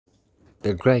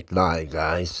The great lie,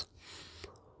 guys.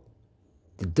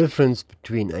 The difference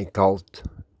between a cult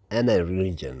and a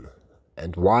religion,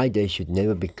 and why they should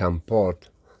never become part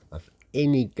of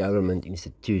any government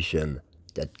institution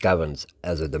that governs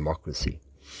as a democracy.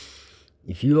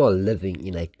 If you are living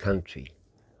in a country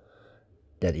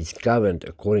that is governed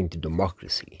according to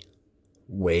democracy,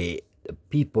 where the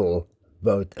people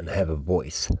vote and have a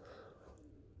voice,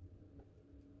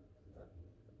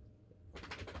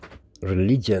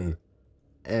 religion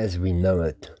as we know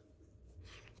it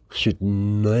should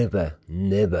never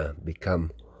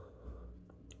become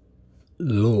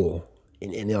law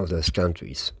in any of those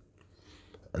countries.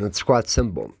 And it's quite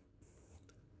simple.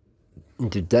 In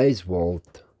today's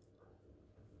world,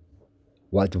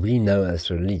 what we know as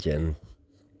religion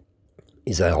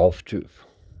is a half-truth.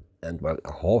 And what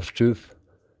a half-truth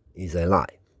is a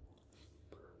lie.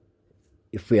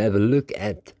 If we have a look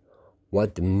at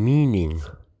what the meaning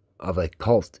of a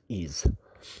cult is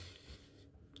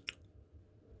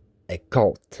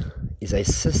a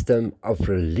system of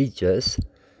religious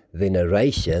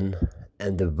veneration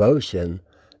and devotion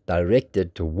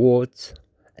directed towards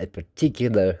a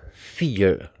particular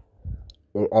figure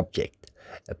or object.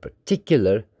 A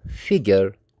particular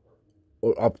figure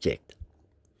or object.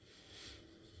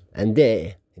 And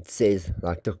there it says,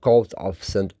 like the cult of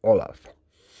St. Olaf.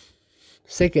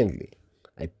 Secondly,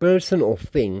 a person or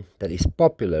thing that is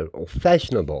popular or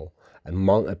fashionable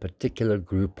among a particular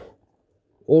group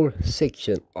or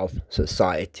section of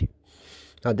society.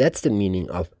 Now that's the meaning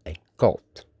of a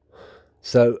cult.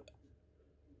 So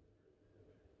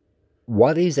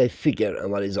what is a figure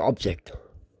and what is an object?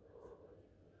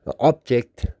 An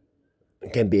object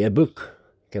can be a book,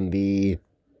 can be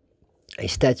a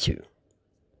statue.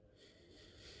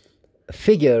 A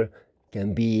figure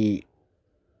can be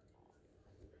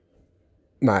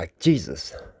like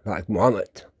Jesus, like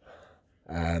Muhammad.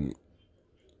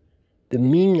 The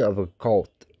meaning of a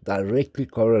cult directly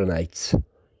correlates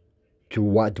to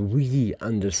what we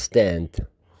understand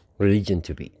religion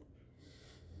to be.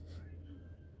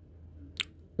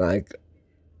 Like,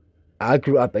 I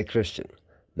grew up a Christian.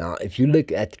 Now, if you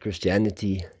look at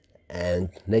Christianity and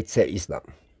let's say Islam,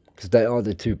 because they are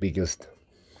the two biggest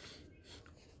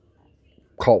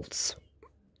cults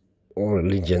or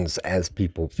religions as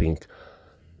people think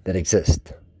that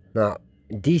exist. Now,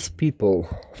 these people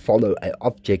follow an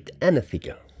object and a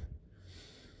figure.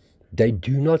 They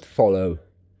do not follow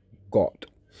God.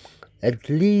 At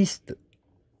least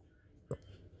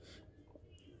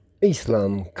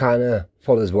Islam kind of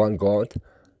follows one God,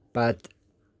 but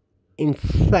in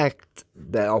fact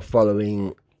they are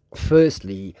following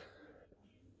firstly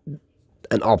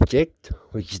an object,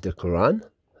 which is the Quran,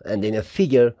 and then a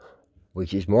figure,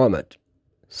 which is Muhammad.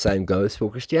 Same goes for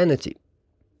Christianity.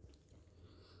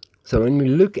 So when we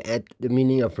look at the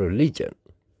meaning of religion,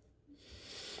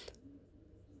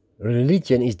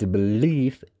 religion is the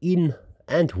belief in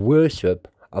and worship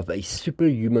of a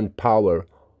superhuman power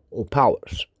or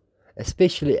powers,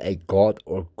 especially a god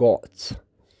or gods.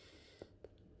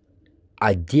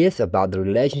 Ideas about the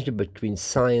relationship between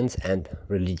science and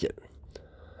religion.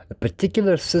 A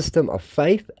particular system of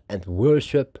faith and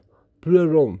worship,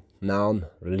 plural noun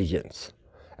religions.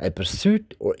 A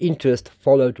pursuit or interest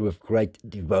followed with great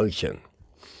devotion.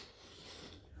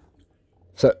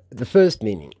 So the first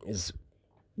meaning is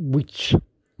which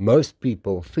most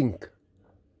people think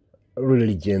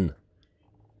religion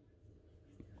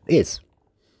is.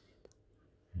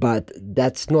 But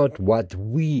that's not what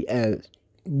we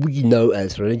know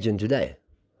as religion today.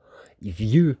 If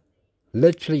you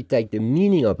literally take the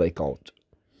meaning of a cult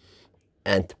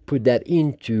and put that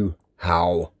into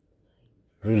how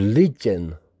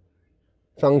religion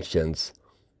functions,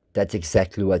 that's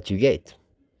exactly what you get.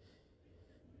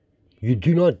 You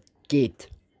do not get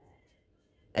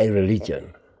a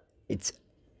religion. It's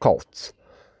cults.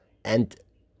 And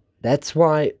that's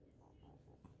why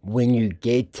when you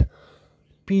get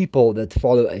people that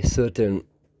follow a certain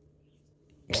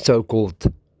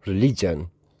so-called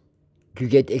religion, you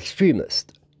get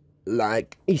extremists.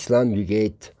 Like Islam, you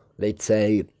get, let's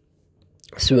say,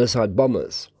 suicide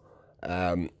bombers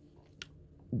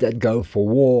that go for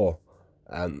war,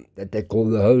 that they call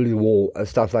the holy war, and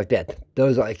stuff like that.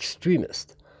 Those are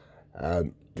extremists.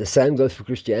 The same goes for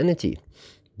Christianity.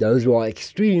 Those who are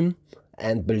extreme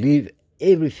and believe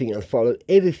everything and follow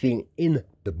everything in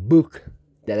the book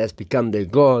that has become their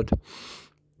God,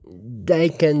 they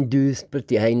can do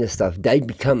pretty heinous stuff. They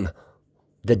become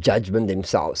the judgment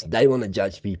themselves. They want to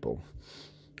judge people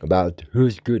about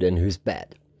who's good and who's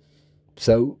bad.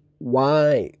 So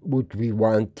why would we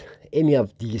want any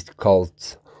of these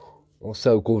cults or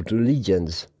so-called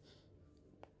religions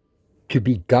to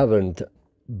be governed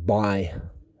by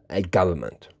a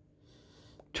government,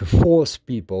 to force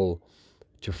people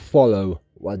to follow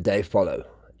what they follow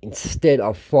instead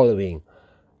of following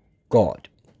God.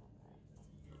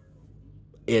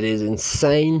 It is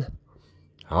insane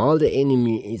how the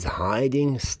enemy is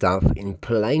hiding stuff in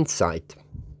plain sight,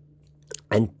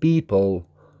 and people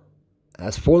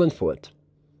has fallen for it.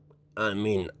 I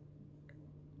mean,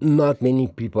 not many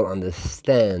people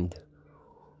understand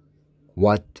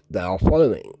what they are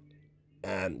following.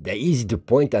 They're easy to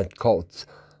point at cults.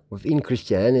 Within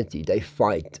Christianity, they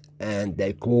fight and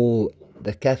they call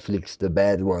the Catholics the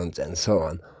bad ones and so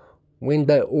on, when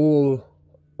they all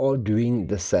are doing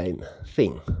the same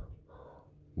thing.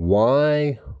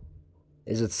 Why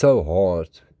is it so hard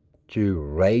to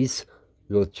raise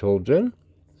your children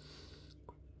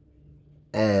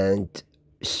and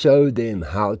show them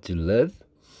how to live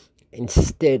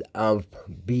instead of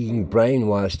being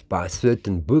brainwashed by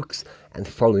certain books and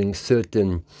following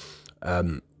certain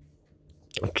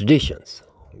traditions?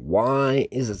 Why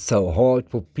is it so hard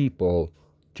for people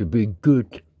to be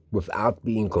good without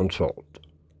being controlled?